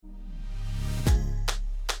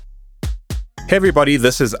Hey everybody,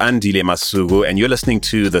 this is Andile Masugu and you're listening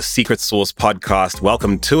to the Secret Sauce podcast.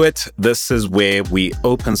 Welcome to it. This is where we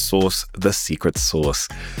open source the secret sauce.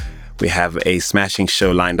 We have a smashing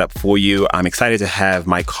show lined up for you. I'm excited to have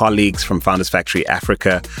my colleagues from Founders Factory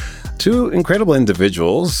Africa, two incredible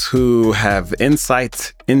individuals who have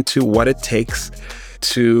insight into what it takes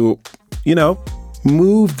to,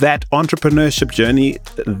 move that entrepreneurship journey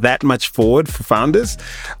that much forward for founders,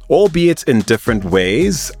 albeit in different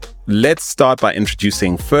ways. Let's start by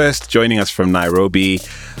introducing first, joining us from Nairobi,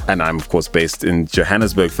 and I'm of course based in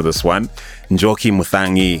Johannesburg for this one, Njoki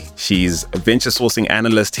Muthangi. She's a venture sourcing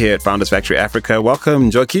analyst here at Founders Factory Africa.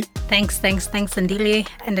 Welcome, Njoki. Thanks, Andile,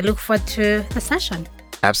 and I look forward to the session.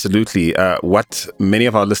 Absolutely. What many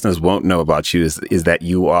of our listeners won't know about you is that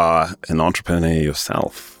you are an entrepreneur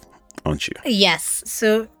yourself, aren't you? Yes.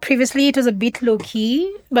 So previously it was a bit low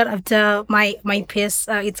key, but after my piece,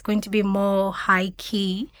 it's going to be more high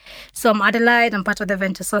key. So I'm Adelaide. I'm part of the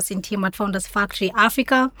venture sourcing team at Founders Factory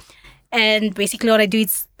Africa. And basically what I do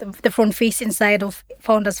is the front facing side of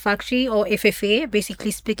Founders Factory, or FFA,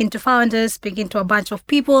 basically speaking to founders, speaking to a bunch of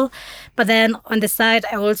people. But then on the side,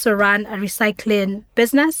 I also run a recycling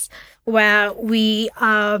business where we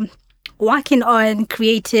are working on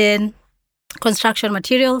creating construction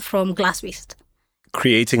material from glass waste.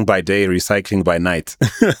 Creating by day, recycling by night.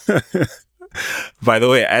 By the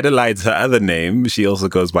way, Adelaide's her other name. She also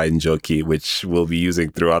goes by Njoki, which we'll be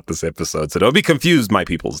using throughout this episode. So don't be confused, my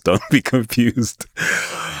peoples. Don't be confused.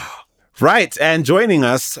 Right. And joining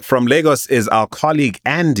us from Lagos is our colleague,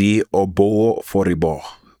 Andy Obo-Foribo.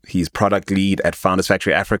 He's product lead at Founders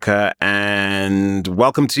Factory Africa. And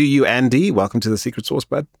welcome to you, Andy. Welcome to the Secret Sauce,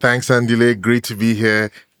 bud. Thanks, Andile. Great to be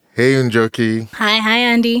here. Hey, Njoki. Hi,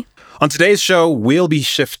 Andy. On today's show, we'll be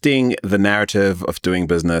shifting the narrative of doing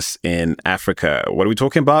business in Africa. What are we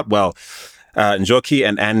talking about? Well, Njoki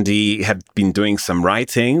and Andy have been doing some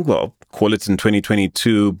writing. Well, call it in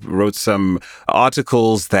 2022, wrote some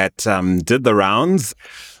articles that did the rounds.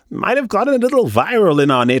 Might have gotten a little viral in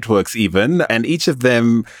our networks even. And each of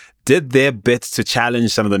them did their bit to challenge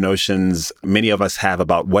some of the notions many of us have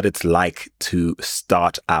about what it's like to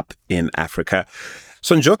start up in Africa.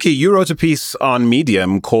 So Njoki, you wrote a piece on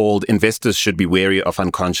Medium called Investors Should Be Wary of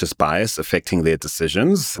Unconscious Bias Affecting Their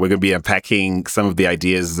Decisions. We're going to be unpacking some of the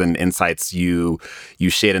ideas and insights you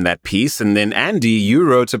shared in that piece. And then Andy, you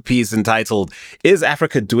wrote a piece entitled, Is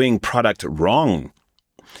Africa Doing Product Wrong?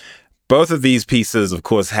 Both of these pieces, of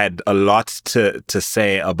course, had a lot to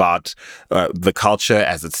say about the culture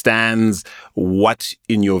as it stands, what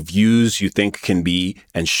in your views you think can be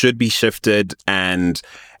and should be shifted, and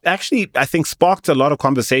actually, I think sparked a lot of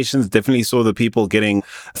conversations. Definitely saw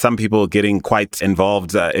some people getting quite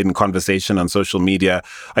involved in conversation on social media.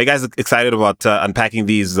 Are you guys excited about unpacking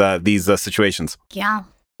these situations? Yeah.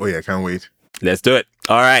 Oh yeah, can't wait. Let's do it.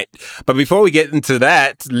 All right. But before we get into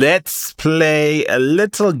that, let's play a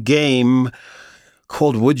little game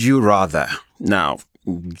called Would You Rather. Now,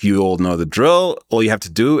 you all know the drill. All you have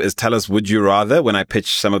to do is tell us would you rather when I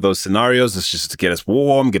pitch some of those scenarios. It's just to get us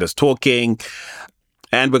warm, get us talking.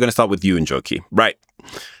 And we're going to start with you, Njoki. Right.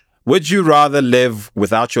 Would you rather live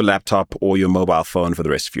without your laptop or your mobile phone for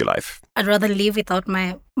the rest of your life? I'd rather live without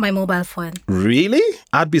my mobile phone. Really?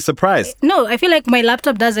 I'd be surprised. No, I feel like my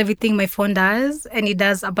laptop does everything my phone does, and it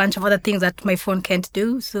does a bunch of other things that my phone can't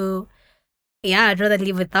do. So, yeah, I'd rather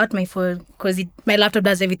live without my phone because my laptop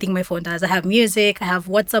does everything my phone does. I have music, I have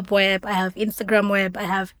WhatsApp web, I have Instagram web, I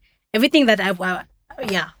have everything that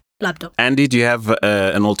laptop. Andy, do you have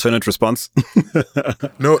an alternate response?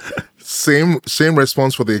 No, same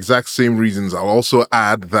response for the exact same reasons. I'll also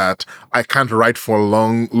add that I can't write for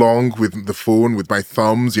long with the phone, with my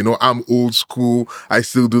thumbs. I'm old school. I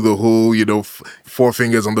still do the whole, four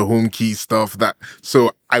fingers on the home key stuff.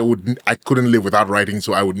 So I couldn't live without writing,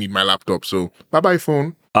 so I would need my laptop. So bye-bye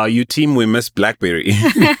phone. Are you team we miss BlackBerry?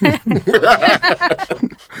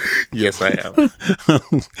 Yes, I am.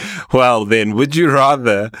 Well, then, would you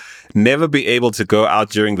rather never be able to go out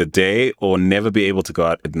during the day or never be able to go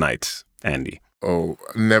out at night, Andy? Oh,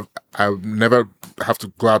 I'll never have to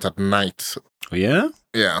go out at night. Yeah?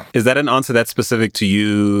 Yeah. Is that an answer that's specific to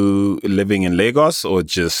you living in Lagos or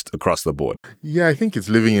just across the board? Yeah, I think it's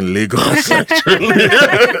living in Lagos, actually.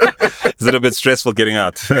 Is it a bit stressful getting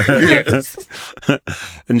out? Yes.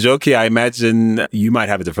 Njoki, I imagine you might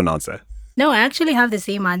have a different answer. No, I actually have the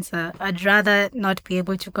same answer. I'd rather not be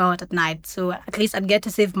able to go out at night. So at least I'd get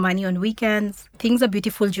to save money on weekends. Things are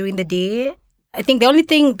beautiful during the day. I think the only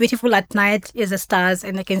thing beautiful at night is the stars,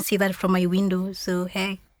 and I can see that from my window. So,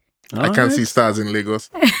 hey. I can't see stars in Lagos.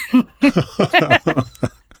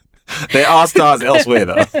 There are stars elsewhere,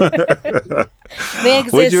 though. They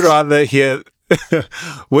exist. Would you rather hear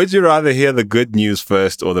Would you rather hear the good news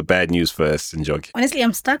first or the bad news first, Njoki? Honestly,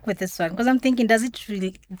 I'm stuck with this one because I'm thinking, does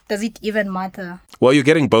it even matter? Well, you're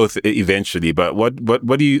getting both eventually, but what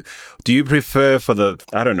do you prefer for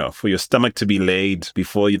I don't know, for your stomach to be laid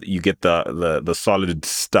before you get the solid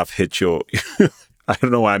stuff hit your I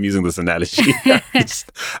don't know why I'm using this analogy.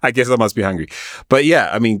 I guess I must be hungry. But yeah,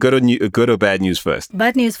 I mean, good or bad news first?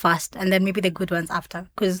 Bad news first, and then maybe the good ones after.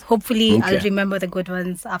 Because hopefully Okay. I'll remember the good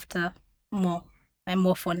ones after more and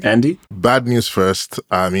more fondly. Andy? Bad news first.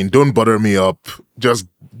 I mean, don't butter me up. Just,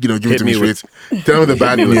 give it to me me with- straight. Tell me the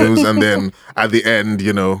bad news, and then at the end,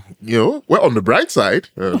 well, on the bright side,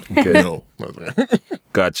 no.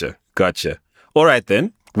 Gotcha. All right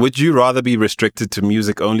then. Would you rather be restricted to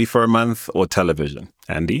music only for a month or television?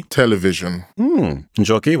 Andy? Television.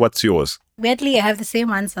 Njoki, what's yours? Weirdly, I have the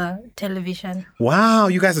same answer, television. Wow,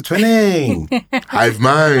 you guys are twinning. Hive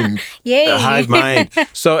mind. Yay! Hive mind.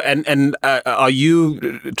 So, and are you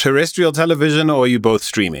terrestrial television or are you both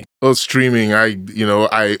streaming? Oh, streaming.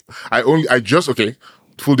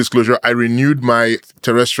 Full disclosure, I renewed my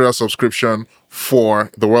terrestrial subscription for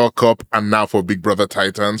the World Cup and now for Big Brother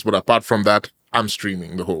Titans. But apart from that, I'm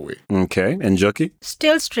streaming the whole way. Okay, and Njoki?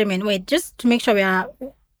 Still streaming. Wait, just to make sure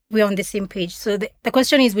we're on the same page. So the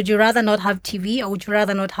question is, would you rather not have TV or would you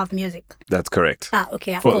rather not have music? That's correct.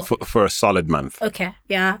 Okay. For a solid month. Okay,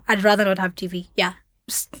 yeah. I'd rather not have TV. Yeah.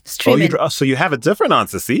 Streaming. So you have a different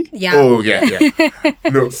answer, see? Yeah. Oh, yeah.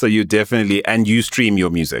 No. So you definitely, and you stream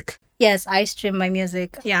your music. Yes, I stream my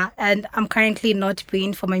music. Yeah. And I'm currently not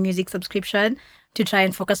paying for my music subscription to try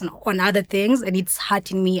and focus on other things. And it's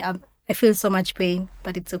hurting me. I feel so much pain,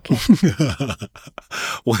 but it's okay.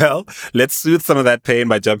 Well, let's soothe some of that pain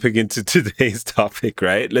by jumping into today's topic,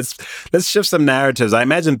 right? Let's shift some narratives. I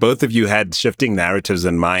imagine both of you had shifting narratives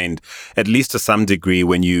in mind, at least to some degree,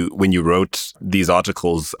 when you wrote these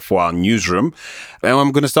articles for our newsroom. And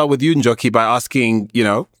I'm going to start with you, Njoki, by asking,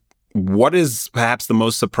 what is perhaps the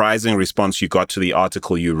most surprising response you got to the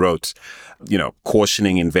article you wrote,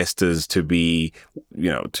 cautioning investors to be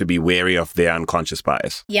wary of their unconscious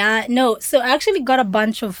bias? Yeah, no. So I actually got a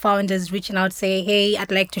bunch of founders reaching out saying, hey,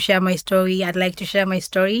 I'd like to share my story,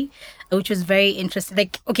 which was very interesting.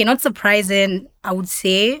 Like, okay, not surprising, I would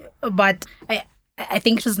say, but I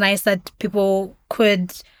think it was nice that people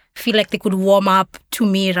could feel like they could warm up to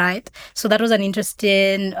me, right? So that was an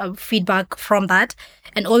interesting feedback from that.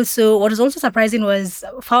 And also, what was also surprising was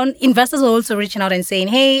investors were also reaching out and saying,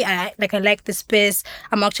 hey, I like this space.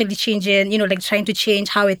 I'm actually changing, trying to change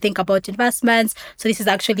how I think about investments. So this is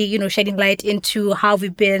actually, shedding light into how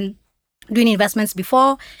we've been doing investments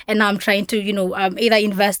before. And now I'm trying to, either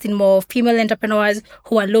invest in more female entrepreneurs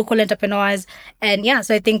who are local entrepreneurs. And yeah,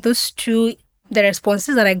 so I think those two, the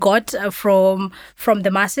responses that I got from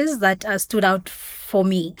the masses that stood out for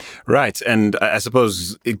me. Right. And I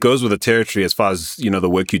suppose it goes with the territory as far as, the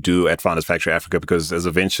work you do at Founders Factory Africa, because as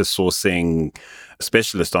a venture sourcing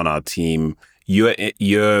specialist on our team, you're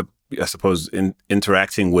I suppose,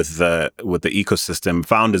 interacting with the ecosystem,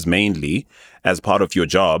 founders mainly, as part of your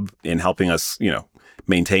job in helping us,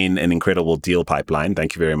 maintain an incredible deal pipeline.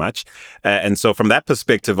 Thank you very much. And so from that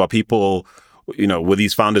perspective, are people, were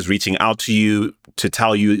these founders reaching out to you to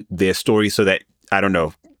tell you their story so that, I don't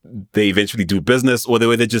know, they eventually do business, or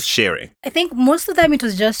were they just sharing? I think most of them it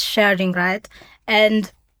was just sharing, right?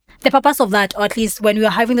 And the purpose of that, or at least when we were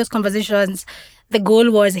having those conversations, the goal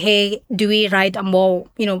was, hey, do we write a more,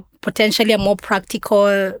 potentially a more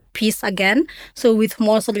practical piece again? So with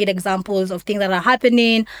more solid examples of things that are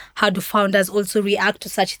happening, how do founders also react to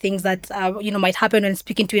such things that, might happen when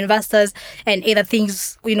speaking to investors, and either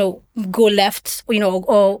things, go left,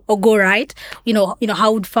 or go right,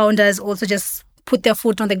 how would founders also just put their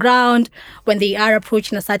foot on the ground when they are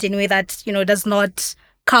approached in a certain way that, does not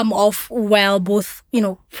come off well, both,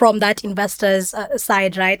 from that investor's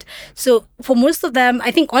side, right? So for most of them,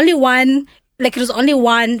 I think it was only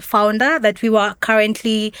one founder that we were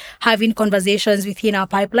currently having conversations within our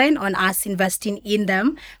pipeline on us investing in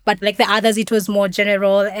them. But like the others, it was more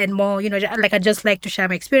general and more, I just like to share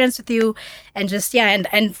my experience with you and just,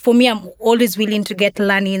 and for me, I'm always willing to get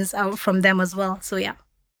learnings from them as well. So yeah.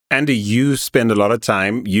 Andy, you spend a lot of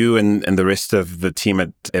time, you and the rest of the team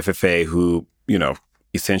at FFA who,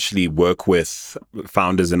 essentially work with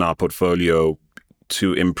founders in our portfolio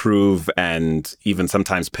to improve and even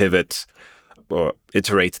sometimes pivot or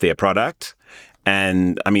iterate their product.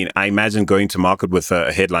 And I mean, I imagine going to market with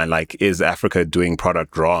a headline like, "Is Africa doing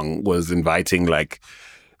product wrong?" was inviting like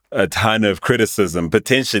a ton of criticism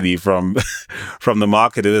potentially from the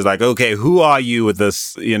market. It was like, okay, who are you with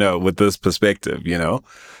this, with this perspective,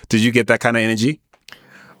 Did you get that kind of energy?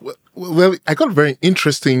 Well, Well, I got a very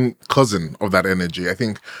interesting cousin of that energy. I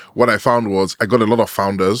think what I found was I got a lot of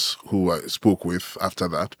founders who I spoke with after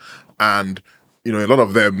that. And, a lot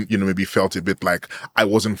of them, maybe felt a bit like I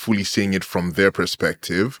wasn't fully seeing it from their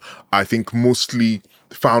perspective. I think mostly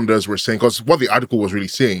founders were saying, because what the article was really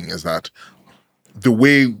saying is that the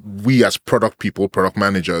way we as product people, product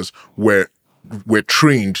managers, we're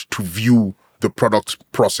trained to view the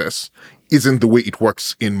product process isn't the way it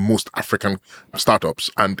works in most African startups,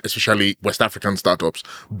 and especially West African startups,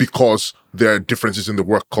 because there are differences in the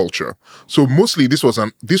work culture. So mostly this was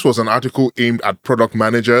an article aimed at product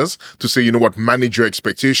managers to say, manage your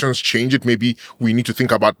expectations, change it. Maybe we need to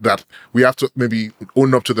think about that. We have to maybe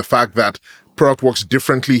own up to the fact that product works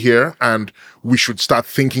differently here, and we should start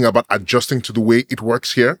thinking about adjusting to the way it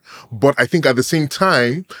works here. But I think at the same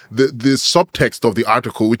time, the subtext of the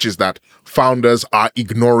article, which is that founders are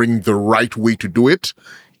ignoring the right way to do it,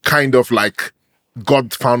 kind of like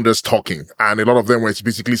got founders talking. And a lot of them were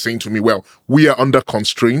basically saying to me, well, we are under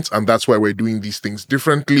constraints and that's why we're doing these things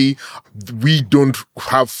differently. We don't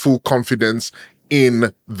have full confidence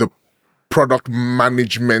in the product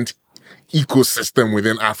management ecosystem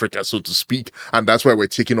within Africa, so to speak. And that's why we're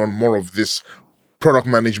taking on more of this product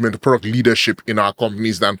management, product leadership in our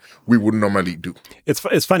companies than we would normally do.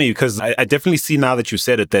 It's funny because I definitely see now that you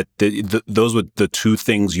said it that those were the two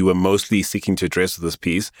things you were mostly seeking to address with this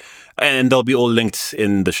piece. And they'll be all linked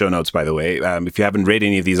in the show notes, by the way. If you haven't read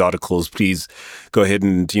any of these articles, please go ahead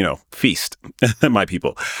and, feast, my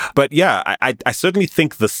people. But yeah, I certainly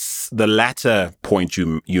think the latter point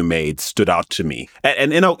you made stood out to me.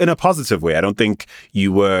 And in a positive way. I don't think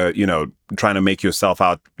you were, trying to make yourself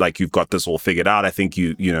out like you've got this all figured out. I think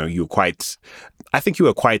you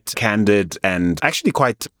were quite candid and actually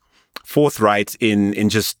quite forthright in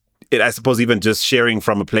just, I suppose, even just sharing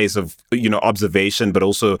from a place of, observation, but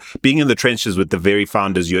also being in the trenches with the very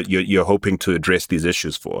founders you're hoping to address these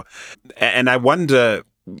issues for. And I wonder,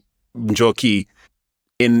 Njoki,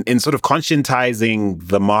 in sort of conscientizing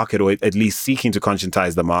the market, or at least seeking to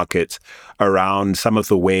conscientize the market around some of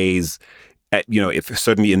the ways, if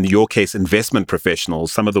certainly in your case, investment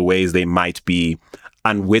professionals, some of the ways they might be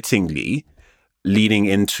unwittingly leading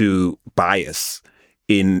into bias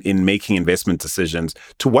in making investment decisions.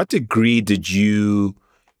 To what degree did you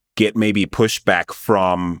get maybe pushback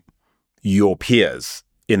from your peers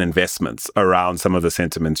in investments around some of the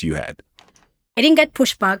sentiments you had? I didn't get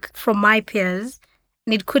pushback from my peers,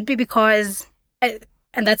 and it could be because,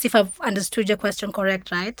 and that's if I've understood your question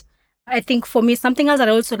correct, right? I think for me, something else that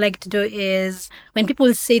I also like to do is when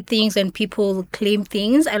people say things and people claim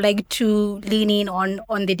things, I like to lean in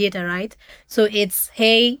on the data, right? So it's,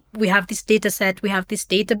 hey, we have this data set, we have this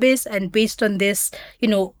database, and based on this,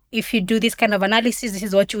 if you do this kind of analysis, this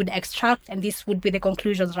is what you would extract, and this would be the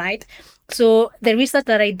conclusions, right? So the research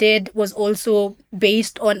that I did was also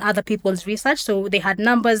based on other people's research. So they had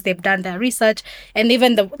numbers, they've done their research, and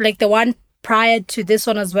even the one prior to this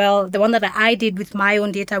one as well, the one that I did with my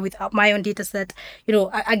own data, with my own data set,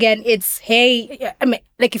 again, it's, hey, I mean,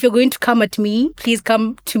 like, if you're going to come at me, please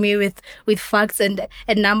come to me with facts and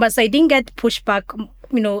numbers. So I didn't get pushback,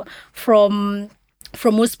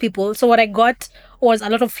 from most people. So what I got was a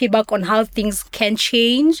lot of feedback on how things can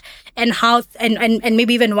change and how, and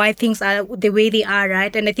maybe even why things are the way they are,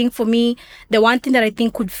 right? And I think for me, the one thing that I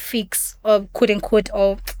think could fix, or quote unquote,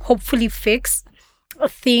 or hopefully fix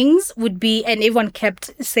things would be, and everyone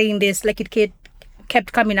kept saying this, like it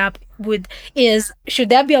kept coming up with, is, should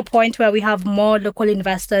there be a point where we have more local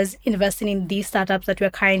investors investing in these startups that we're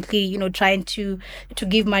currently, trying to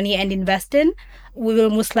give money and invest in? We will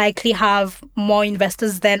most likely have more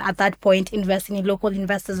investors then at that point investing in local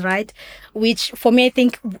investors, right? Which for me, I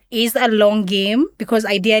think is a long game, because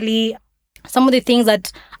ideally, some of the things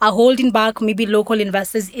that are holding back maybe local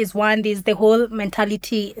investors is, one, is the whole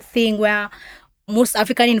mentality thing where most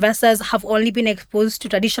African investors have only been exposed to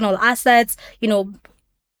traditional assets.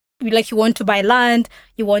 Like, you want to buy land,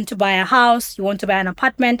 you want to buy a house, you want to buy an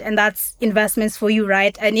apartment, and that's investments for you,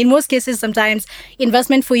 right? And in most cases, sometimes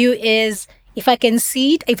investment for you is, if I can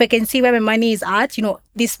see it, if I can see where my money is at,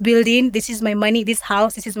 this building, this is my money, this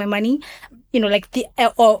house, this is my money, like the,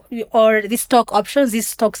 or these stock options, these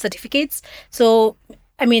stock certificates. So,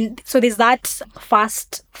 so there's that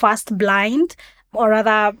fast blind, or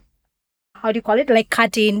rather, how do you call it? Like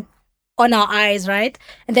cutting on our eyes, right?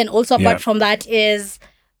 And then also apart from that is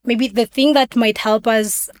maybe the thing that might help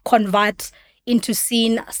us convert into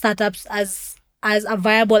seeing startups as a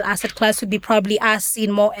viable asset class would be probably us seeing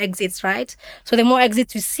more exits, right? So the more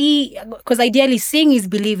exits we see, because ideally seeing is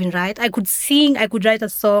believing, right? I could sing, I could write a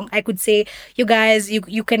song, I could say, you guys,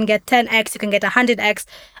 you can get 10x, you can get 100x.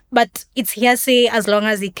 but it's hearsay as long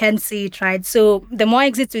as they can see it, right? So the more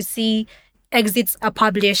exits we see, exits are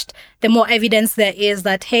published, the more evidence there is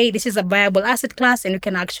that, hey, this is a viable asset class and you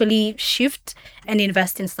can actually shift and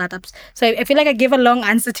invest in startups. So I feel like I gave a long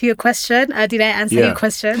answer to your question. Did I answer your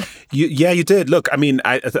question? You did. Look, I mean,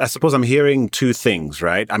 I suppose I'm hearing two things,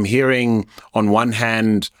 right? I'm hearing, on one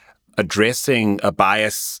hand, addressing a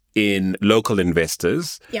bias in local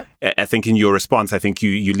investors. Yep. I think in your response, I think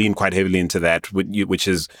you lean quite heavily into that, which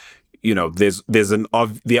is,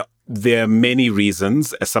 there are many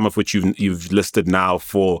reasons, some of which you've listed now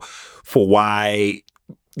for why,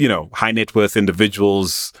 high net worth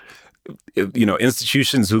individuals,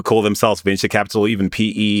 institutions who call themselves venture capital, even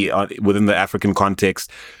PE within the African context,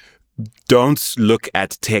 don't look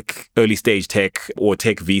at early stage tech or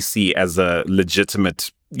tech VC as a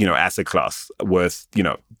legitimate, asset class worth,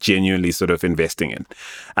 genuinely sort of investing in.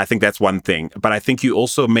 I think that's one thing. But I think you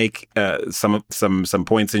also make some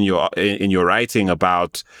points in your writing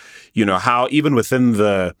about, how even within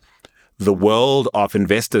the world of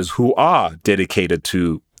investors who are dedicated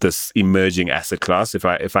to this emerging asset class, if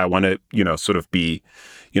I want to, sort of be,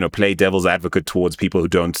 play devil's advocate towards people who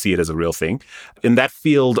don't see it as a real thing, in that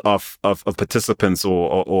field of participants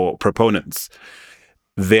or proponents,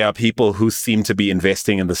 there are people who seem to be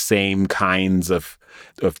investing in the same kinds of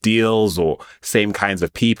deals or same kinds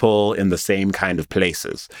of people in the same kind of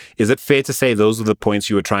places. Is it fair to say those are the points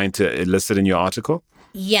you were trying to elicit in your article?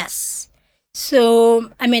 Yes.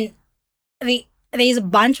 So, I mean, there's a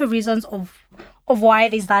bunch of reasons of why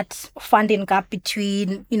there's that funding gap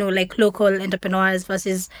between, like local entrepreneurs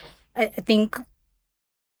versus, I think,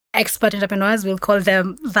 expert entrepreneurs, we'll call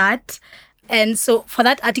them that. And so for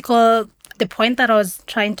that article, the point that I was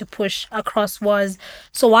trying to push across was,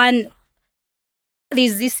 so one,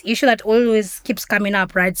 there's this issue that always keeps coming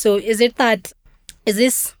up, right? So is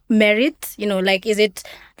this merit, is it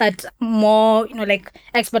that more,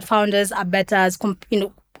 expert founders are better as,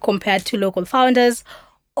 compared to local founders?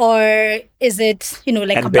 Or is it, and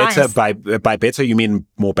a better bias? by better, you mean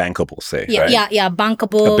more bankable, say? Yeah, right? yeah,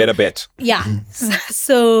 bankable. A better bet. Yeah.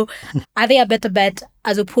 So are they a better bet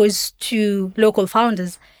as opposed to local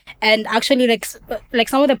founders? And actually, like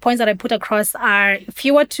some of the points that I put across are, if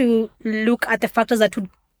you were to look at the factors that would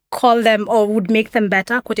call them or would make them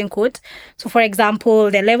better, quote unquote. So, for example,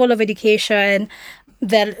 their level of education,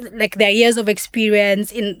 their years of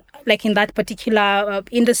experience in that particular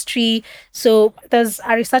industry. So there's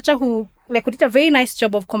a researcher who did a very nice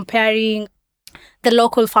job of comparing the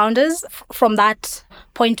local founders from that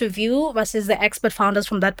point of view versus the expert founders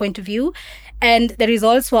from that point of view. And the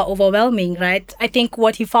results were overwhelming, right? I think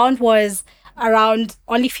what he found was around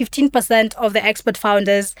only 15% of the expert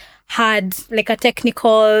founders had a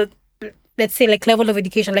technical, let's say level of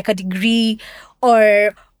education, a degree,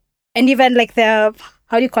 and even the,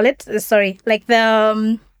 how do you call it? Sorry,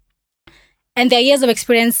 and their years of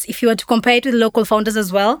experience, if you were to compare it with local founders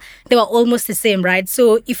as well, they were almost the same, right?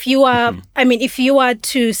 So if you are, if you were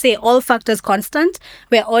to say all factors constant,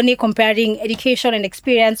 we're only comparing education and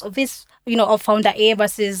experience of this, of founder A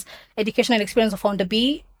versus education and experience of founder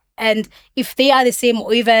B. And if they are the same,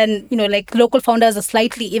 or even, local founders are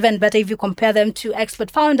slightly even better if you compare them to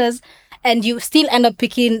expert founders, and you still end up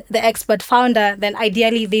picking the expert founder, then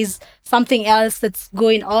ideally there's something else that's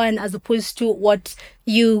going on as opposed to what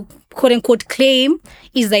you quote unquote claim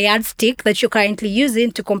is the yardstick that you're currently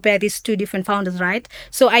using to compare these two different founders, right?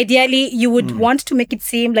 So ideally you would want to make it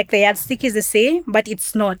seem like the yardstick is the same, but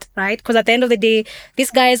it's not, right? Because at the end of the day,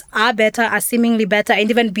 these guys are better, are seemingly better, and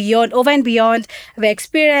even beyond, over and beyond the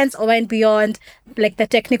experience, over and beyond the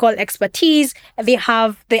technical expertise, they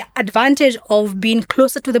have the advantage of being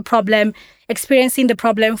closer to the problem, experiencing the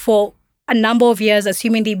problem for a number of years,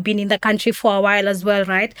 assuming they've been in the country for a while as well,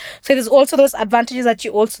 right? So there's also those advantages that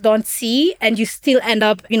you also don't see, and you still end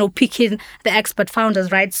up, picking the expert founders,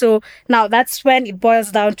 right? So now that's when it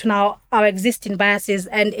boils down to now our existing biases,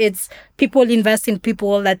 and it's people invest in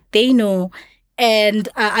people that they know. And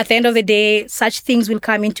at the end of the day, such things will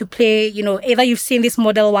come into play. Either you've seen this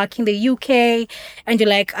model work in the UK and you're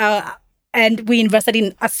like, and we invested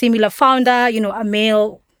in a similar founder, a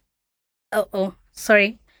male.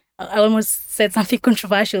 Sorry. I almost said something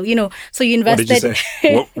controversial, so you invested. What did you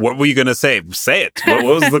say? what were you going to say? Say it. What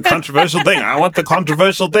was the controversial thing? I want the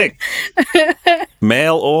controversial thing.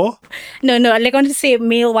 Male or? No, I want to say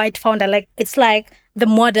male white founder. It's the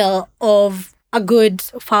model of a good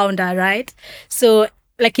founder, right? So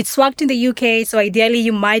it's worked in the UK. So ideally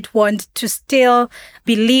you might want to still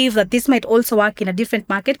believe that this might also work in a different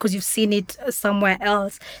market because you've seen it somewhere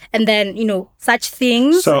else. And then, such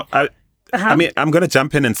things. So I mean, I'm going to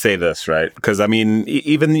jump in and say this, right? Because I mean,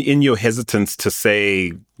 even in your hesitance to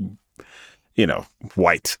say,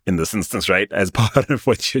 white in this instance, right, as part of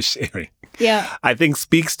what you're sharing, I think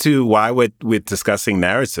speaks to why we're discussing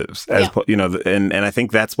narratives, and I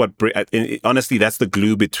think that's what honestly, that's the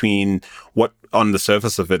glue between what on the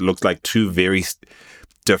surface of it looks like two very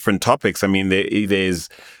different topics. I mean,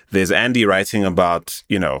 there's Andy writing about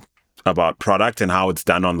product and how it's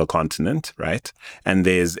done on the continent, right? And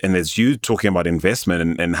there's you talking about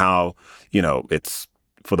investment and how, it's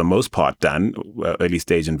for the most part done, early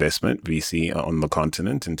stage investment, VC on the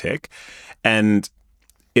continent in tech. And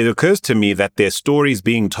it occurs to me that there's stories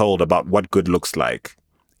being told about what good looks like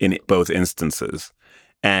in both instances.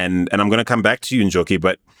 And I'm going to come back to you, Njoki,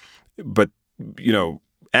 but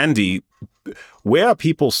Andy, where are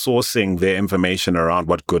people sourcing their information around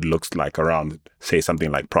what good looks like around, say,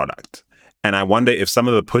 something like product? And I wonder if some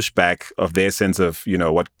of the pushback of their sense of,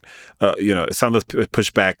 some of the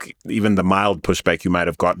pushback, even the mild pushback you might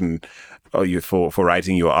have gotten for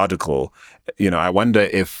writing your article, I wonder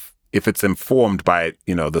if it's informed by,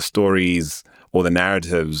 the stories or the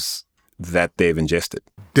narratives that they've ingested.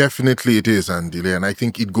 Definitely it is, Andile. And I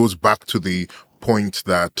think it goes back to the point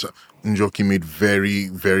that Njoki made very,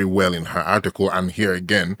 very well in her article. And here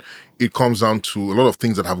again, it comes down to a lot of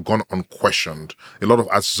things that have gone unquestioned, a lot of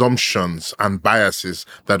assumptions and biases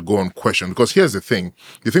that go unquestioned. Because here's the thing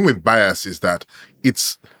with bias is that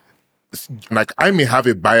it's like I may have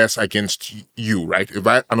a bias against you, right?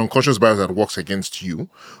 An unconscious bias that works against you.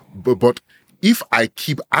 But if I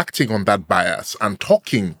keep acting on that bias and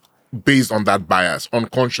talking based on that bias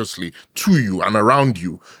unconsciously to you and around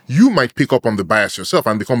you, you might pick up on the bias yourself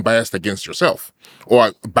and become biased against yourself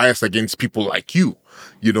or biased against people like you,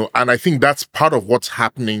 and I think that's part of what's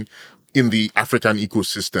happening in the African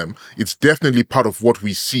ecosystem. It's definitely part of what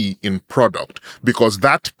we see in product, because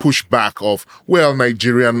that pushback of, well,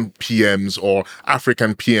 Nigerian PMs or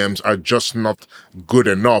African PMs are just not good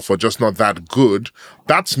enough or just not that good.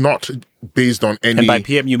 That's not based on any... And by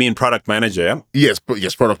PM, you mean product manager? Yeah? Yes,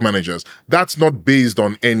 product managers. That's not based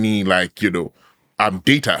on any,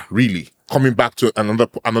 data, really. Coming back to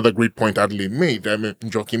another great point Adelaide made,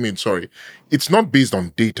 Njoki made, sorry. It's not based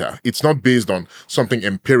on data. It's not based on something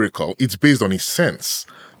empirical. It's based on a sense.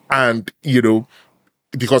 And,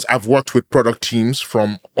 because I've worked with product teams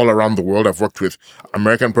from all around the world. I've worked with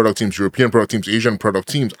American product teams, European product teams, Asian product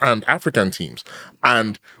teams, and African teams.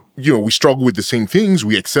 And we struggle with the same things,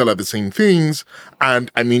 we excel at the same things.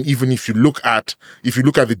 And I mean, even if you look at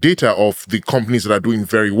the data of the companies that are doing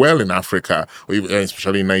very well in Africa, or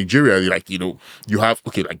especially in Nigeria, you have,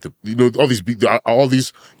 all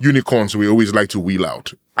these unicorns we always like to wheel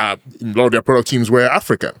out. A lot of their product teams were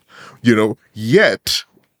African, yet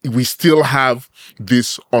we still have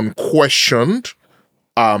this unquestioned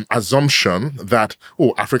assumption that,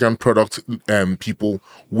 African product people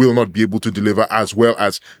will not be able to deliver as well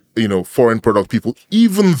as, foreign product people,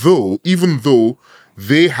 even though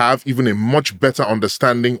they have even a much better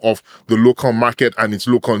understanding of the local market and its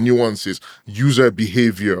local nuances, user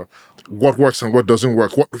behavior, what works and what doesn't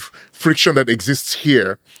work, what friction that exists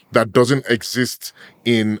here that doesn't exist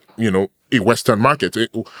in, a Western market.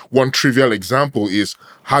 One trivial example is,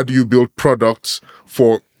 how do you build products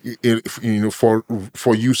for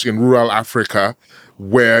use in rural Africa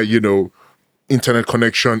where, internet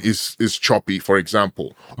connection is choppy, for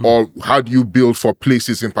example? Or how do you build for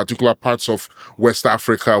places in particular parts of West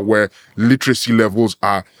Africa where literacy levels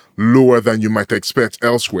are lower than you might expect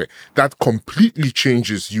elsewhere? That completely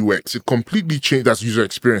changes UX. It completely changes, that's user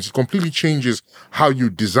experience. It completely changes how you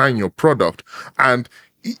design your product. And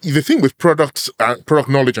the thing with product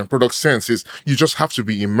knowledge and product sense is you just have to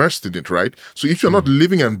be immersed in it, right? So if you're not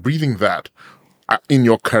living and breathing that in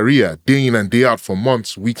your career, day in and day out for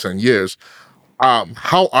months, weeks, and years,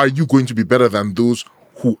 how are you going to be better than those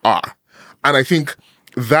who are? And I think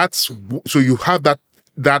so you have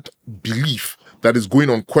that belief that is going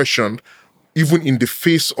unquestioned, even in the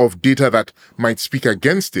face of data that might speak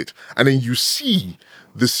against it. And then you see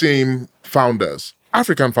the same founders,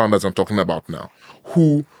 African founders I'm talking about now,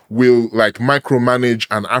 who will micromanage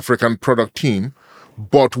an African product team,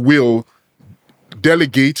 but will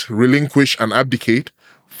delegate, relinquish, and abdicate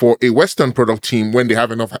for a Western product team when they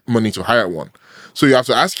have enough money to hire one. So you have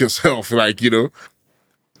to ask yourself, are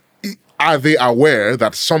they aware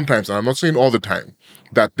that sometimes, and I'm not saying all the time,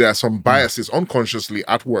 that there are some biases unconsciously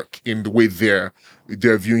at work in the way they're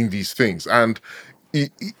viewing these things? And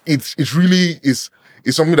it really is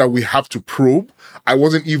is something that we have to probe. I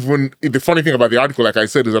wasn't even, the funny thing about the article, like I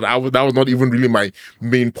said, is that that was not even really my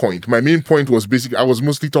main point. My main point was basically, I was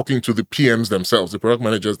mostly talking to the PMs themselves, the product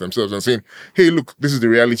managers themselves, and saying, hey, look, this is the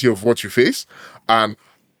reality of what you face. And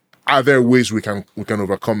are there ways we can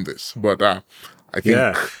overcome this? But I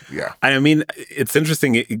think, yeah. I mean, it's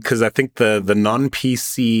interesting because I think the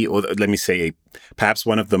non-PC, or let me say, perhaps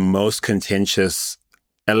one of the most contentious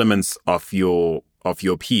elements of your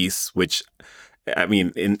piece, which, I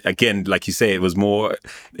mean, again, like you say,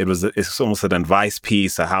 it's almost an advice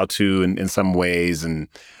piece, a how-to in some ways, and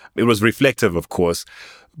it was reflective, of course.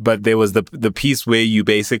 But there was the piece where you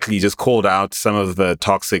basically just called out some of the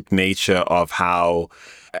toxic nature of how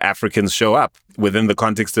Africans show up within the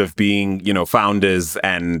context of being, founders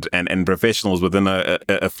and professionals within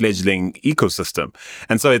a fledgling ecosystem.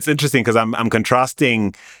 And so it's interesting because I'm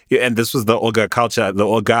contrasting, and this was the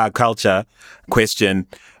Oga culture question,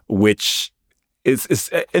 which is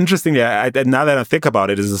interesting. Now that I think about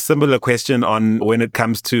it, is a similar question on when it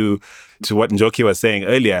comes to what Njoki was saying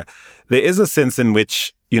earlier. There is a sense in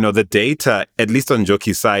which, the data, at least on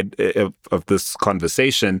Njoki's side of this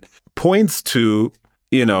conversation, points to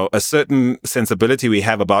a certain sensibility we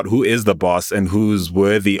have about who is the boss and who's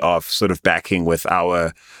worthy of sort of backing with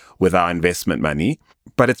our investment money.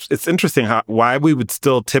 But it's interesting why we would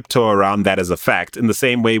still tiptoe around that as a fact in the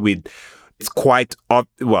same way it's quite, I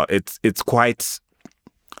don't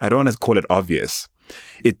want to call it obvious.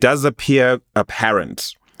 It does appear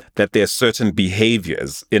apparent that there are certain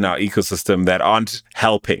behaviors in our ecosystem that aren't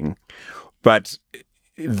helping, but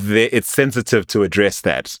it's sensitive to address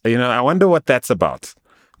that. I wonder what that's about.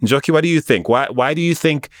 Njoki, what do you think? Why do you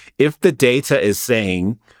think, if the data is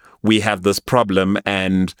saying we have this problem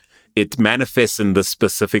and it manifests in this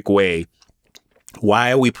specific way,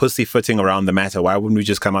 why are we pussyfooting around the matter? Why wouldn't we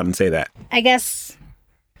just come out and say that? I guess.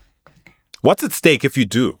 What's at stake if you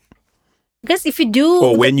do? I guess if you do,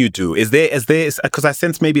 or when you do, is there? Because I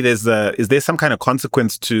sense maybe is there some kind of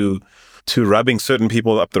consequence to rubbing certain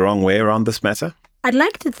people up the wrong way around this matter? I'd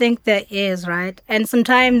like to think there is, right? And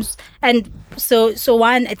sometimes, and so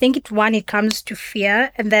one, I think it comes to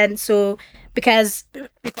fear, and then because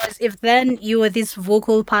if then you are this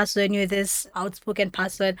vocal person, you're this outspoken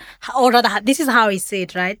person, or rather, this is how I say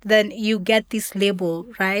it, right? Then you get this label,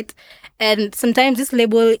 right? And sometimes this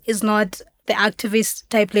label is not the activist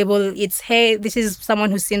type label. It's, hey, this is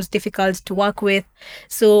someone who seems difficult to work with.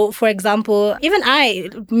 So, for example, even I,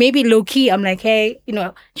 maybe low key, I'm like, hey,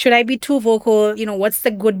 should I be too vocal? What's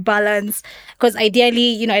the good balance? Because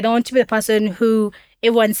ideally, I don't want to be the person who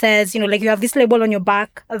everyone says, like, you have this label on your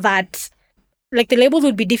back that, like, the labels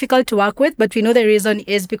would be difficult to work with, but we know the reason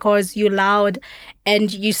is because you're loud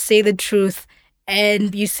and you say the truth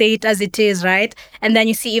and you say it as it is, right? And then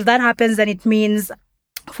you see, if that happens, then it means,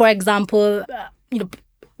 for example,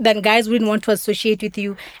 then guys wouldn't want to associate with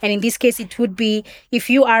you. And in this case, it would be, if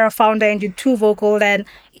you are a founder and you're too vocal, then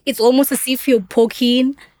it's almost as if you're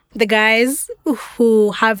poking the guys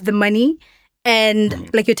who have the money.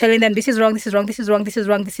 And like, you're telling them, this is wrong, this is wrong, this is wrong, this is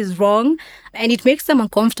wrong, this is wrong. And it makes them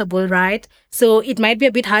uncomfortable, right? So it might be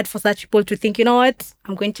a bit hard for such people to think, you know what,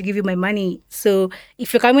 I'm going to give you my money. So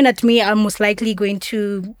if you're coming at me, I'm most likely going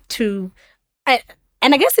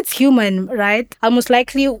and I guess it's human, right? I'll most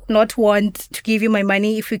likely not want to give you my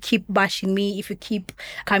money if you keep bashing me, if you keep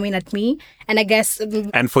coming at me. And I guess...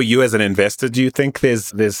 And for you as an investor, do you think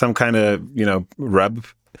there's some kind of, rub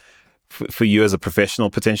for you as a professional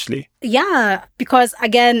potentially? Yeah, because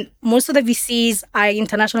again, most of the VCs are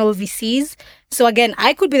international VCs. So again,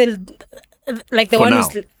 I could be the one now.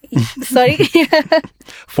 Who's... Sorry?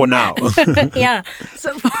 For now. Yeah.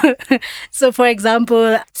 So for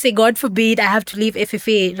example, say, God forbid, I have to leave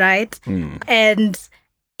FFA, right? And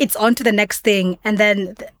it's on to the next thing. And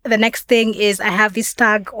then the next thing is I have this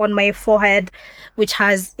tag on my forehead, which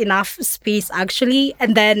has enough space actually.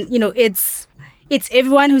 And then, it's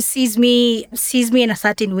everyone who sees me in a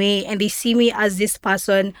certain way, and they see me as this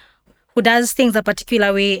person who does things a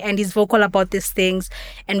particular way and is vocal about these things,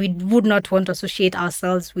 and we would not want to associate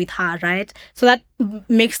ourselves with her, right? So that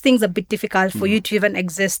makes things a bit difficult for you to even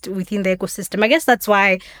exist within the ecosystem. I guess that's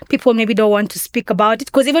why people maybe don't want to speak about it,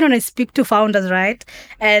 because even when I speak to founders, right,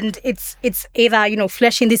 and it's either,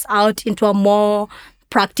 fleshing this out into a more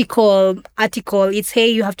practical article, it's, hey,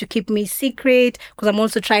 you have to keep me secret because I'm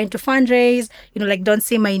also trying to fundraise, like, don't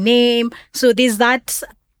say my name. So there's that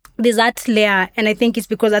layer. And I think it's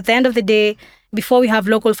because at the end of the day, before we have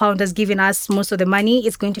local founders giving us most of the money,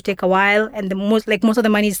 it's going to take a while. And most of the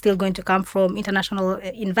money is still going to come from international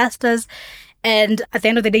investors. And at the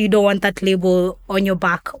end of the day, you don't want that label on your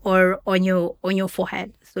back or on your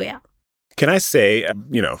forehead. So yeah. Can I say,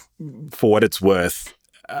 for what it's worth,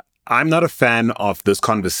 I'm not a fan of this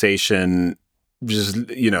conversation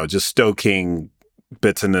just stoking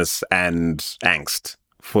bitterness and angst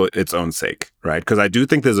for its own sake, right? Because I do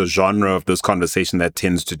think there's a genre of this conversation that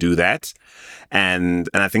tends to do that. And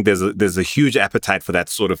I think there's a huge appetite for that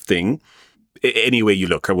sort of thing. Any way you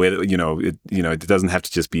look, where it doesn't have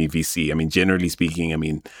to just be VC. I mean, generally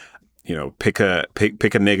speaking, pick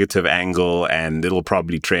a negative angle and it'll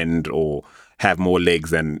probably trend or have more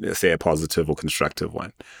legs than, say, a positive or constructive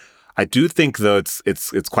one. I do think, though,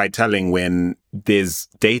 it's quite telling when there's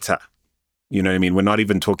data. You know what I mean? We're not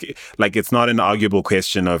even talking, like, it's not an arguable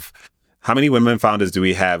question of how many women founders do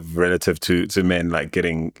we have relative to men, like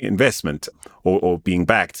getting investment or being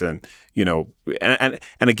backed. And, and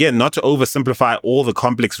again, not to oversimplify all the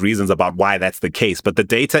complex reasons about why that's the case, but the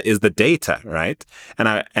data is the data, right?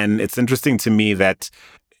 And it's interesting to me that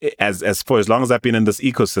as long as I've been in this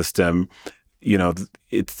ecosystem,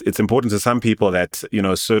 it's important to some people that,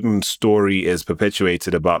 a certain story is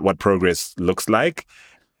perpetuated about what progress looks like.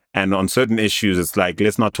 And on certain issues, it's like,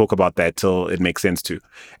 let's not talk about that till it makes sense to.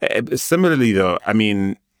 Similarly, though, I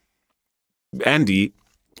mean, Andy,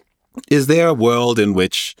 is there a world in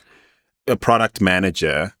which a product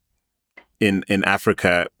manager in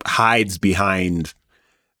Africa hides behind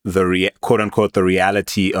the quote unquote the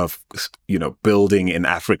reality of building in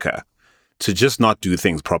Africa to just not do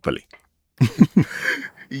things properly?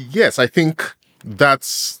 Yes, I think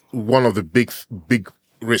that's one of the big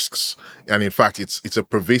risks. And in fact, it's a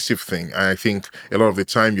pervasive thing. And I think a lot of the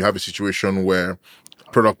time you have a situation where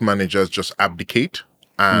product managers just abdicate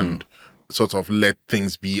and sort of let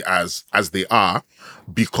things be as they are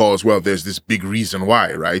because, well, there's this big reason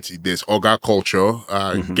why, right? There's Oga culture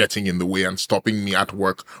getting in the way and stopping me at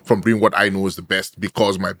work from doing what I know is the best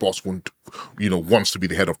because my boss wants to be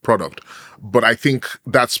the head of product. But I think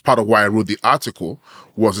that's part of why I wrote the article,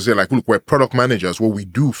 was to say, like, look, we're product managers. What we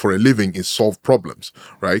do for a living is solve problems,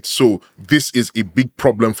 right? So this is a big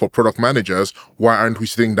problem for product managers. Why aren't we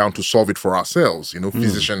sitting down to solve it for ourselves?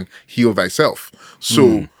 Physician, heal thyself.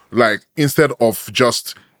 So like, instead of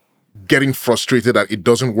just getting frustrated that it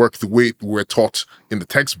doesn't work the way we're taught in the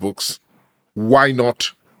textbooks, why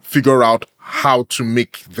not figure out how to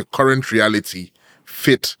make the current reality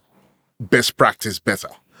fit best practice better?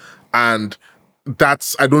 And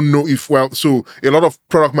that's, I don't know if, so a lot of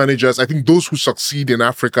product managers, I think those who succeed in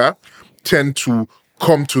Africa tend to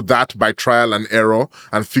come to that by trial and error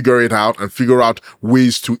and figure it out and figure out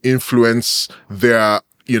ways to influence their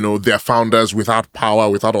founders without power,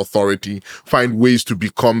 without authority, find ways to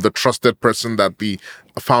become the trusted person that the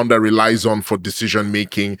founder relies on for decision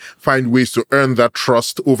making, find ways to earn that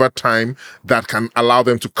trust over time that can allow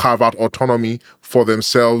them to carve out autonomy for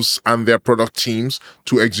themselves and their product teams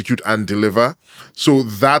to execute and deliver. So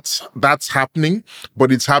that's happening,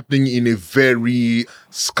 but it's happening in a very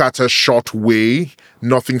scattershot way,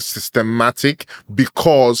 nothing systematic,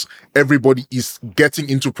 because everybody is getting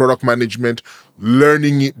into product management,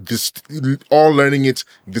 learning it the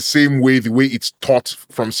same way, the way it's taught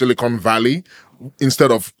from Silicon Valley,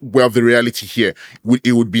 instead of, the reality here.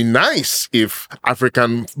 It would be nice if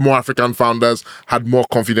more African founders had more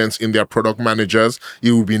confidence in their product managers.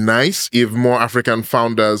 It would be nice if more African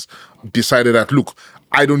founders decided that, look,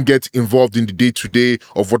 I don't get involved in the day-to-day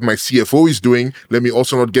of what my CFO is doing. Let me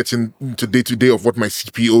also not get into day-to-day of what my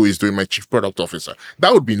CPO is doing, my chief product officer.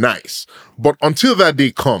 That would be nice. But until that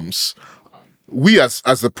day comes, we as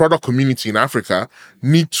the product community in Africa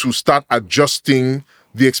need to start adjusting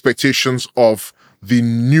the expectations of the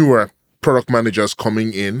newer product managers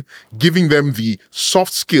coming in, giving them the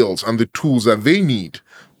soft skills and the tools that they need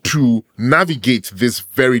to navigate this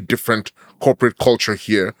very different corporate culture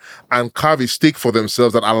here and carve a stake for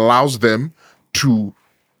themselves that allows them to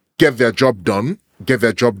get their job done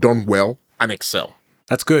well, and excel.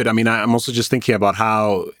 That's good. I mean, I'm also just thinking about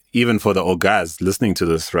how, even for the Ogas listening to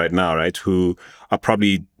this right now, right, who are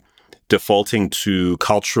probably defaulting to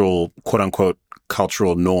cultural, quote unquote,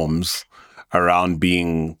 cultural norms around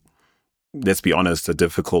being, let's be honest, a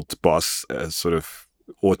difficult boss, a sort of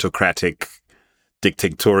autocratic,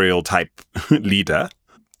 dictatorial type leader.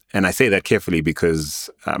 And I say that carefully because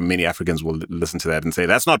many Africans will listen to that and say,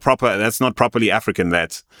 that's not proper. That's not properly African.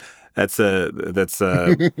 That's a that's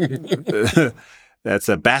a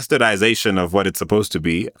bastardization of what it's supposed to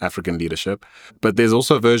be, African leadership. But there's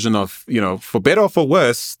also a version of, for better or for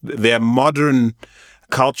worse, there are modern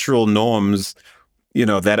cultural norms,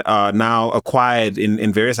 that are now acquired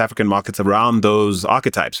in various African markets around those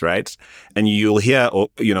archetypes, right? And you'll hear,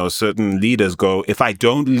 certain leaders go, if I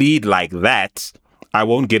don't lead like that, I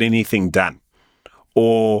won't get anything done.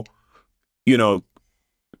 Or,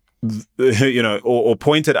 or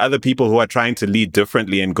point at other people who are trying to lead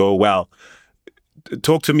differently and go, well,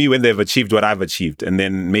 talk to me when they've achieved what I've achieved, and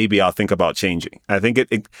then maybe I'll think about changing. I think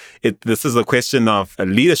this is a question of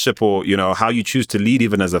leadership, or how you choose to lead,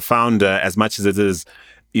 even as a founder, as much as it is,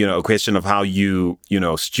 a question of how you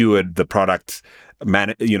steward the product,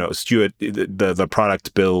 steward the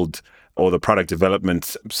product build or the product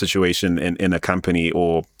development situation in a company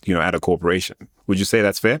or at a corporation. Would you say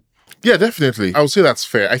that's fair? Yeah, definitely. I would say that's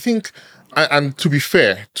fair. I think, and to be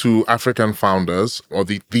fair to African founders, or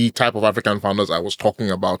the type of African founders I was talking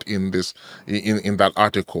about in that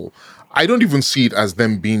article, I don't even see it as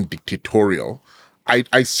them being dictatorial.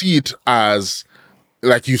 I see it as,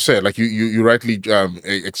 like you said, like you rightly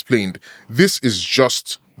explained, this is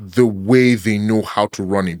just the way they know how to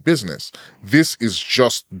run a business. This is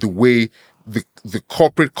just the way the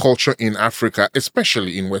corporate culture in Africa,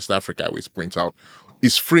 especially in West Africa, I always point out,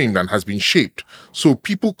 is framed and has been shaped. So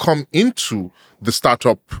people come into the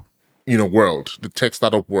startup, world, the tech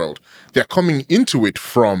startup world. They're coming into it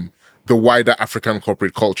from the wider African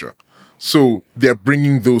corporate culture. So they're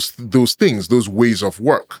bringing those things, those ways of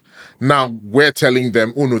work. Now we're telling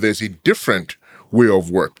them, oh no, there's a different way of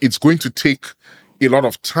work. It's going to take a lot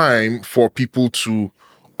of time for people to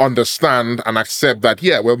understand and accept that,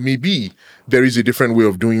 yeah, well, maybe there is a different way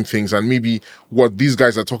of doing things, and maybe what these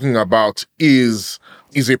guys are talking about is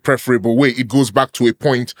a preferable way. It goes back to a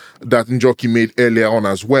point that Njoki made earlier on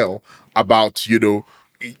as well about, the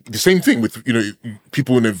same thing with,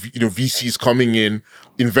 people in VCs coming in,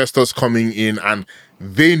 investors coming in, and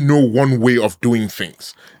they know one way of doing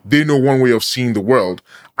things. They know one way of seeing the world.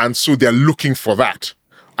 And so they're looking for that.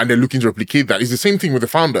 And they're looking to replicate that. It's the same thing with the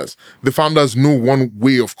founders. The founders know one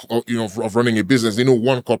way of running a business. They know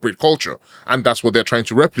one corporate culture, and that's what they're trying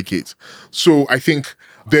to replicate. So I think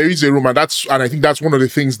there is a room, and I think that's one of the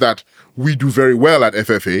things that we do very well at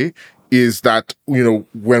FFA, is that,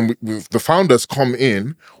 when the founders come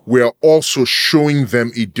in, we're also showing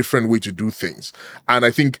them a different way to do things. And I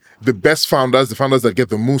think the best founders, the founders that get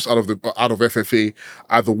the most out of FFA,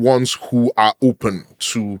 are the ones who are open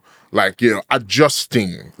to,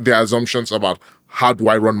 adjusting their assumptions about how do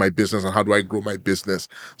I run my business and how do I grow my business.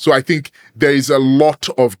 So I think there is a lot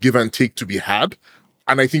of give and take to be had.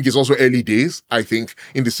 And I think it's also early days. I think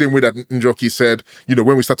in the same way that Njoki said,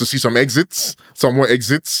 when we start to see some more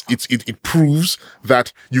exits, it proves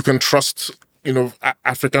that you can trust,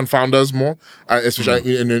 African founders more,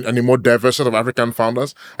 especially in a more diverse set of African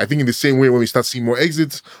founders. I think in the same way, when we start seeing more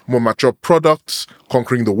exits, more mature products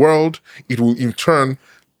conquering the world, it will in turn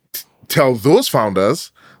tell those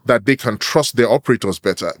founders that they can trust their operators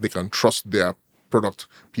better. They can trust their product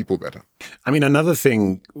people better. I mean, another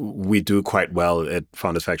thing we do quite well at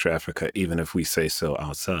Founders Factory Africa, even if we say so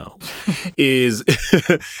ourselves, is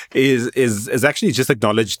actually just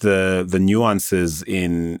acknowledge the nuances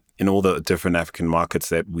in all the different African markets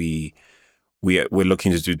that we're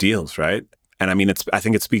looking to do deals, right? And I mean, I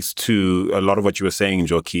think it speaks to a lot of what you were saying,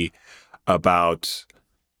 Njoki, about,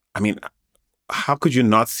 I mean, how could you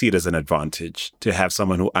not see it as an advantage to have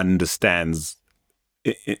someone who understands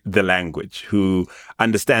the language, who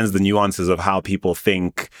understands the nuances of how people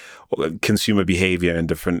think, consumer behavior in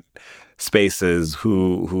different spaces,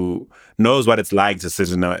 who knows what it's like to sit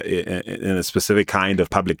in a specific kind of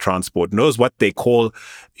public transport, knows what they call,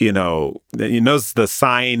 he knows the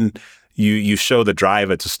sign you show the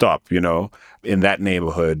driver to stop, in that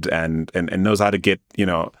neighborhood, and knows how to get,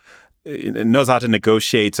 knows how to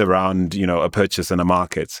negotiate around, a purchase in a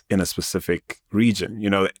market in a specific region.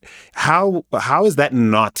 How is that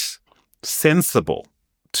not sensible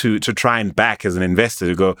to try and back as an investor,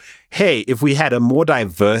 to go, hey, if we had a more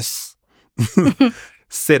diverse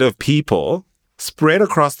set of people spread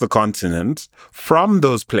across the continent from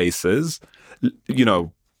those places,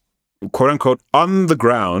 quote unquote, on the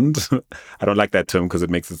ground. I don't like that term because it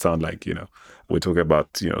makes it sound like, we're talking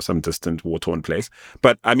about, some distant war-torn place.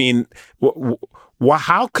 But I mean,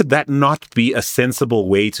 how could that not be a sensible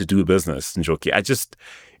way to do business, Njoki?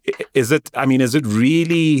 Is it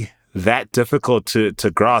really that difficult to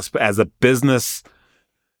grasp as a business,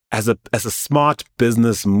 as a smart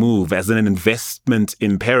business move, as an investment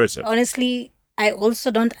imperative? Honestly, I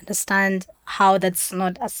also don't understand how that's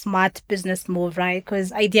not a smart business move, right?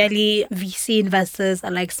 Because ideally, VC investors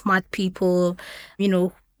are like smart people,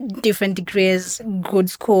 different degrees, good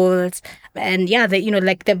schools, and yeah,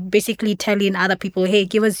 they're basically telling other people, hey,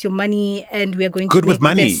 give us your money and we're going good to with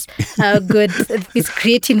make money. these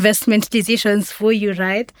great investment decisions for you,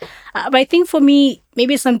 right? But I think for me,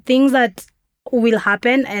 maybe some things that will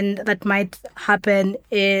happen and that might happen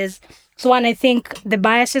is, so one, I think the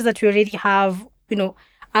biases that we already have,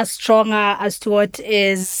 as stronger as to what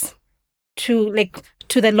is to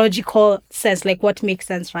the logical sense, like what makes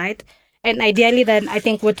sense, right? And ideally, then I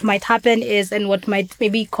think what might happen is, and what might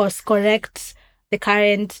maybe course correct the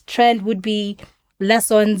current trend would be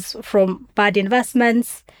lessons from bad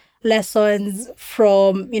investments, lessons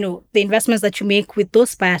from, the investments that you make with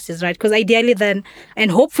those biases, right? Because ideally then,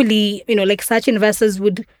 and hopefully, like such investors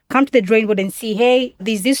would come to the drawing board and see, hey,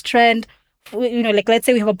 there's this trend, like let's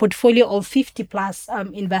say we have a portfolio of 50 plus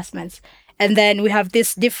investments, and then we have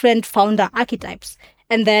these different founder archetypes.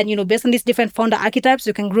 And then, based on these different founder archetypes,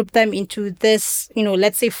 you can group them into this,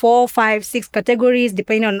 let's say 4, 5, 6 categories,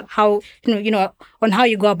 depending on how, on how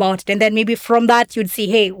you go about it. And then maybe from that, you'd see,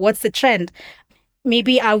 hey, what's the trend?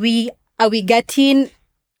 Maybe are we getting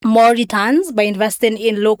more returns by investing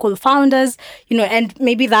in local founders, and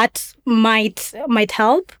maybe that might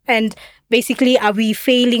help. And basically, are we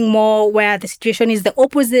failing more where the situation is the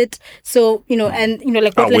opposite? So,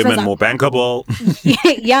 like what are women more bankable?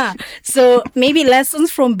 Yeah. So maybe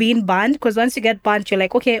lessons from being banned, because once you get banned, you're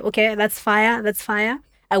like, okay, that's fire.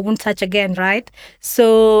 I won't touch again, right?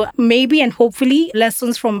 So maybe and hopefully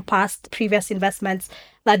lessons from previous investments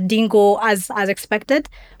that didn't go as expected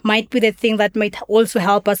might be the thing that might also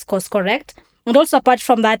help us course correct. And also apart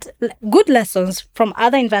from that, good lessons from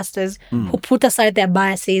other investors who put aside their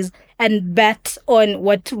biases and bet on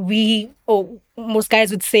what we, or most guys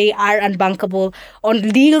would say, are unbankable, on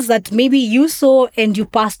deals that maybe you saw and you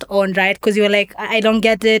passed on, right? Because you were like, I don't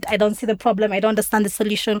get it. I don't see the problem. I don't understand the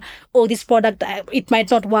solution. Oh, this product, it might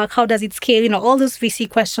not work. How does it scale? All those VC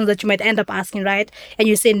questions that you might end up asking, right? And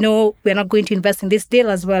you say, no, we're not going to invest in this deal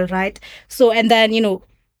as well, right? So, and then,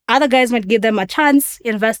 other guys might give them a chance,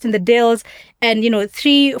 invest in the deals, and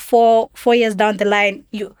 3, 4 years down the line,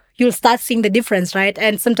 you'll start seeing the difference, right?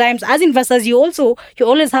 And sometimes as investors, you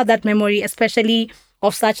always have that memory, especially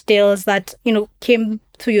of such deals that came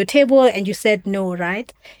to your table and you said no,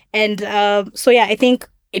 right? And I think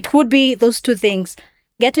it would be those two things: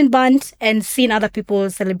 getting banned and seeing other people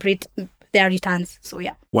celebrate their returns. So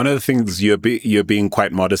yeah. One of the things you're being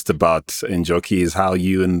quite modest about, Njoki, is how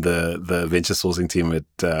you and the venture sourcing team at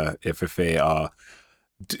FFA are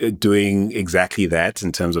doing exactly that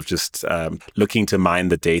in terms of just looking to mine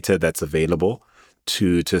the data that's available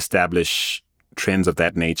to establish trends of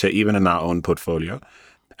that nature, even in our own portfolio.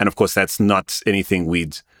 And of course, that's not anything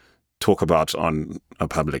we'd talk about on a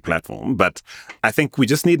public platform, but I think we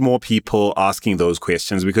just need more people asking those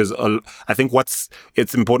questions, because I think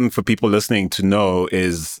it's important for people listening to know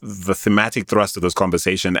is the thematic thrust of this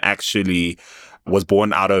conversation actually was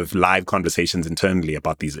born out of live conversations internally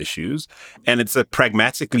about these issues. And it's a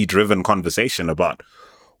pragmatically driven conversation about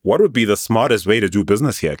what would be the smartest way to do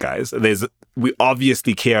business here, guys. We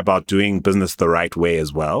obviously care about doing business the right way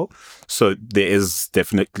as well. So there is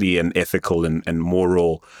definitely an ethical and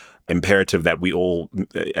moral imperative that we all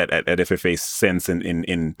at FFA sense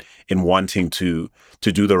in wanting to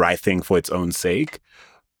do the right thing for its own sake.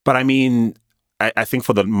 But I mean, I think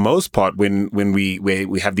for the most part, when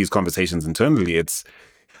we have these conversations internally, it's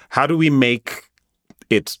how do we make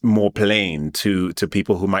it more plain to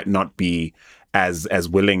people who might not be as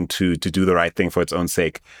willing to do the right thing for its own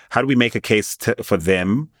sake? How do we make a case for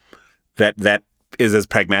them that is as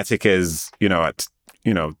pragmatic as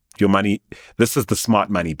your money, this is the smart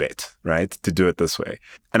money bet, right? To do it this way.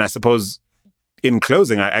 And I suppose in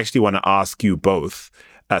closing, I actually want to ask you both,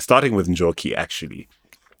 starting with Njoki, actually,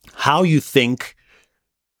 how you think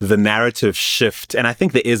the narrative shift, and I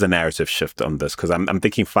think there is a narrative shift on this, because I'm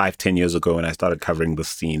thinking 5-10 years ago when I started covering the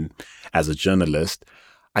scene as a journalist,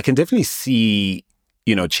 I can definitely see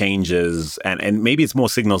changes, and maybe it's more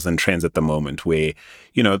signals than trends at the moment, where,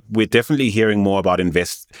 we're definitely hearing more about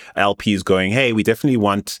LPs going, hey, we definitely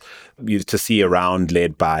want you to see a round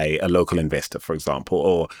led by a local investor, for example.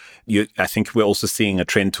 Or I think we're also seeing a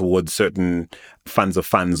trend towards certain funds of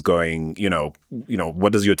funds going,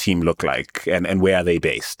 what does your team look like and where are they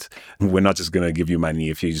based? We're not just going to give you money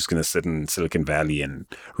if you're just going to sit in Silicon Valley and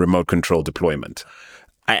remote control deployment.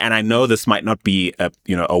 And I know this might not be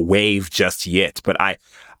a wave just yet, but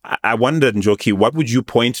I wondered, Njoki, what would you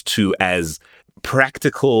point to as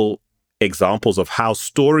practical examples of how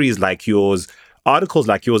stories like yours, articles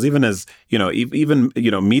like yours, even as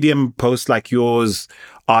Medium posts like yours,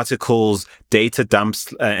 articles, data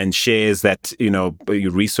dumps and shares that your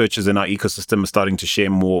researchers in our ecosystem are starting to share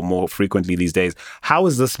more frequently these days. How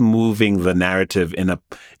is this moving the narrative in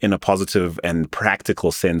a positive and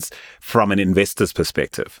practical sense from an investor's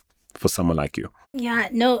perspective for someone like you? Yeah,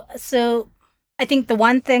 no. So I think the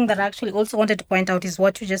one thing that I actually also wanted to point out is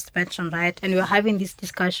what you just mentioned, right? And we were having this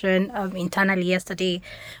discussion internally yesterday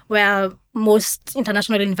where most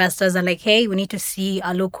international investors are like, hey, we need to see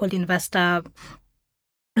a local investor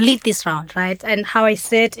lead this round, right? And how I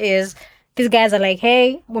see it is these guys are like,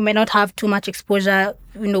 hey, we may not have too much exposure,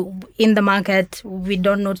 in the market. We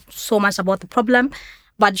don't know so much about the problem.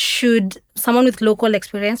 But should someone with local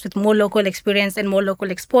experience, with more local experience and more local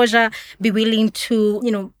exposure be willing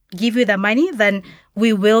to, give you the money, then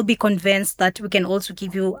we will be convinced that we can also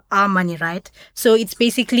give you our money, right? So it's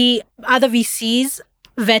basically other VCs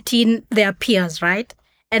vetting their peers, right?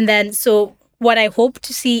 And then, so what I hope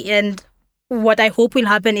to see and what I hope will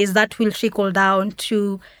happen is that will trickle down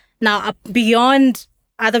to now beyond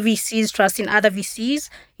other VCs trusting other VCs.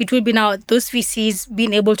 It will be now those VCs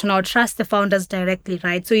being able to now trust the founders directly,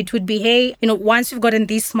 right? So it would be, hey, once you've gotten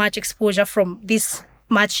this much exposure from this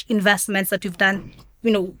much investments that we've done,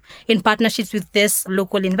 in partnerships with this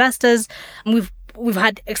local investors, we've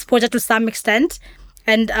had exposure to some extent,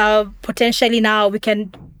 and potentially now we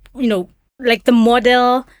can, like the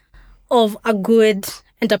model of a good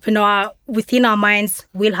entrepreneur within our minds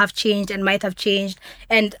will have changed and might have changed.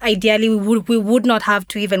 And ideally, we would not have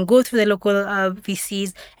to even go through the local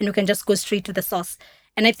VCs, and we can just go straight to the source.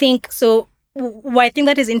 And I think so. Why I think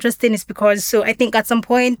that is interesting is because, so I think at some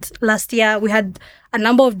point last year, we had a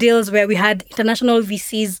number of deals where we had international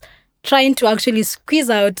VCs trying to actually squeeze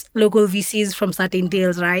out local VCs from certain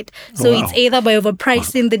deals, right? So It's either by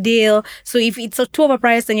overpricing the deal. So if it's too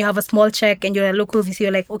overpriced and you have a small check and you're a local VC,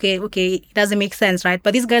 you're like, okay, it doesn't make sense, right?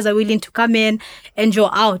 But these guys are willing to come in and draw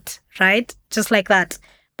out, right? Just like that.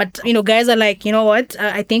 But, guys are like, you know what?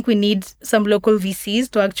 I think we need some local VCs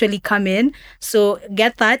to actually come in. So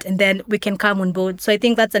get that, and then we can come on board. So I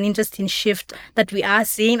think that's an interesting shift that we are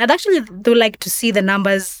seeing. I'd actually do like to see the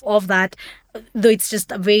numbers of that, though it's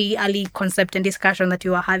just a very early concept and discussion that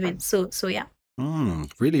you are having. So yeah.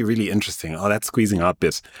 Really, really interesting. Oh, that squeezing out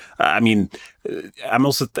bit. I'm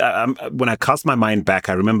also, when I cast my mind back,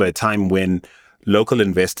 I remember a time when local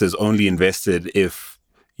investors only invested if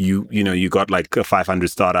you got like 500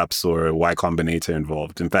 startups or a Y Combinator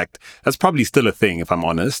involved. In fact, that's probably still a thing, if I'm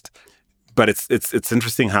honest. But it's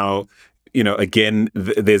interesting how, again,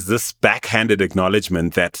 there's this backhanded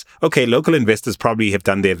acknowledgement that, okay, local investors probably have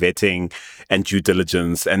done their vetting and due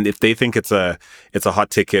diligence, and if they think it's a hot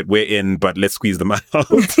ticket, we're in, but let's squeeze them out.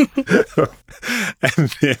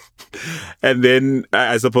 and then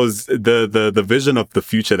I suppose the vision of the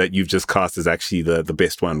future that you've just cast is actually the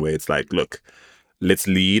best one, where it's like, look, let's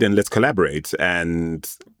lead and let's collaborate,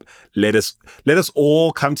 and let us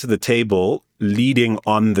all come to the table leading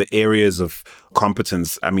on the areas of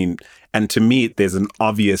competence. And to me, there's an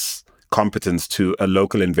obvious competence to a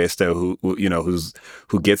local investor who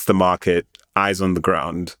gets the market, eyes on the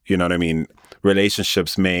ground,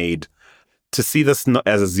 relationships made. To see this not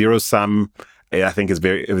as a zero-sum, I think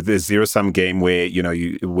the zero-sum game where,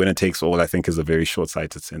 winner takes all, I think is a very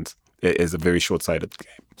short-sighted sense. It is a very short-sighted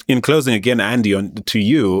game. In closing, again, Andy, to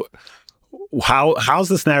you, how's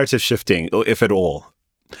this narrative shifting, if at all?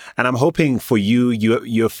 And I'm hoping for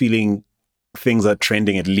you're feeling things are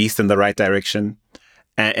trending at least in the right direction.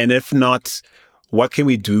 And if not, what can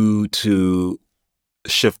we do to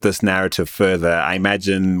shift this narrative further? I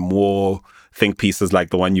imagine more think pieces like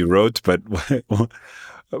the one you wrote, but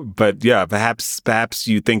yeah, perhaps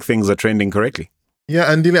you think things are trending correctly.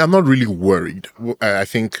 Yeah, and I'm not really worried. I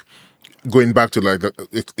think going back to like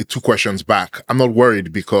the two questions back, I'm not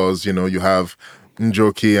worried because, you have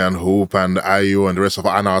Njoki and Hope and Ayo and the rest of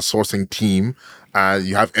our sourcing team.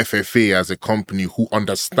 You have FFA as a company who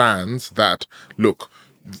understands that, look,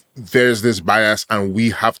 there's this bias and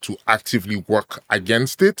we have to actively work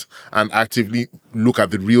against it and actively look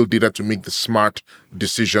at the real data to make the smart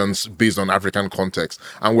decisions based on African context.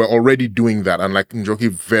 And we're already doing that. And like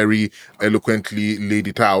Njoki very eloquently laid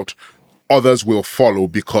it out, others will follow,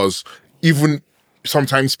 because even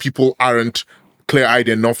sometimes people aren't clear-eyed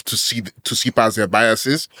enough to see past their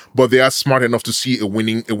biases, but they are smart enough to see a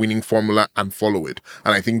winning formula and follow it.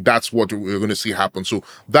 And I think that's what we're going to see happen. So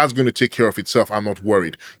that's going to take care of itself. I'm not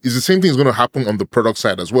worried. It's the same thing is going to happen on the product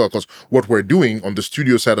side as well, because what we're doing on the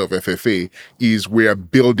studio side of FFA is we're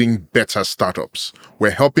building better startups.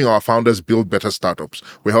 We're helping our founders build better startups.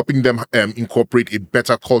 We're helping them incorporate a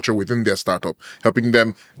better culture within their startup, helping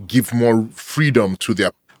them give more freedom to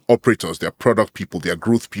their operators, their product people, their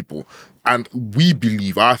growth people. And we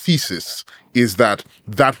believe, our thesis is that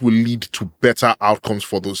will lead to better outcomes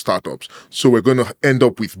for those startups. So we're going to end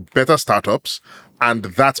up with better startups, and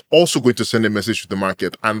that's also going to send a message to the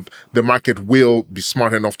market, and the market will be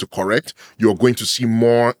smart enough to correct. You're going to see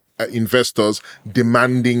more investors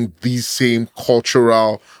demanding these same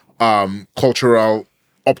cultural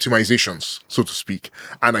optimizations, so to speak.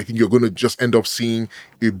 And I think you're going to just end up seeing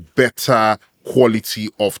a better quality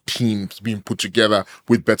of teams being put together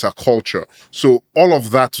with better culture. So all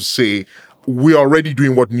of that to say, we're already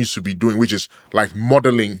doing what needs to be doing, which is like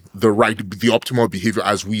modeling the optimal behavior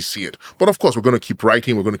as we see it. But of course, we're going to keep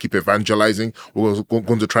writing, we're going to keep evangelizing, we're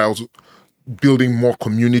going to try also building more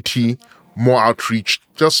community, more outreach,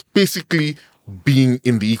 just basically being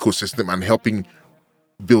in the ecosystem and helping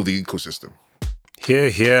build the ecosystem.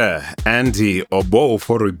 Here, Andy Obo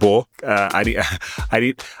Foribo.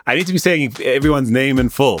 I need to be saying everyone's name in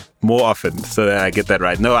full more often so that I get that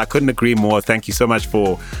right. No, I couldn't agree more. Thank you so much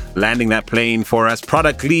for landing that plane for us.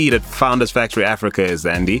 Product lead at Founders Factory Africa is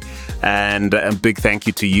Andy. And a big thank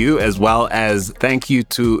you to you, as well as thank you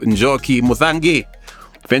to Njoki Muthangi,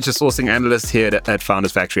 venture sourcing analyst here at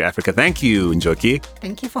Founders Factory Africa. Thank you, Njoki.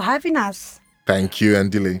 Thank you for having us. Thank you,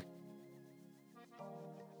 Andile.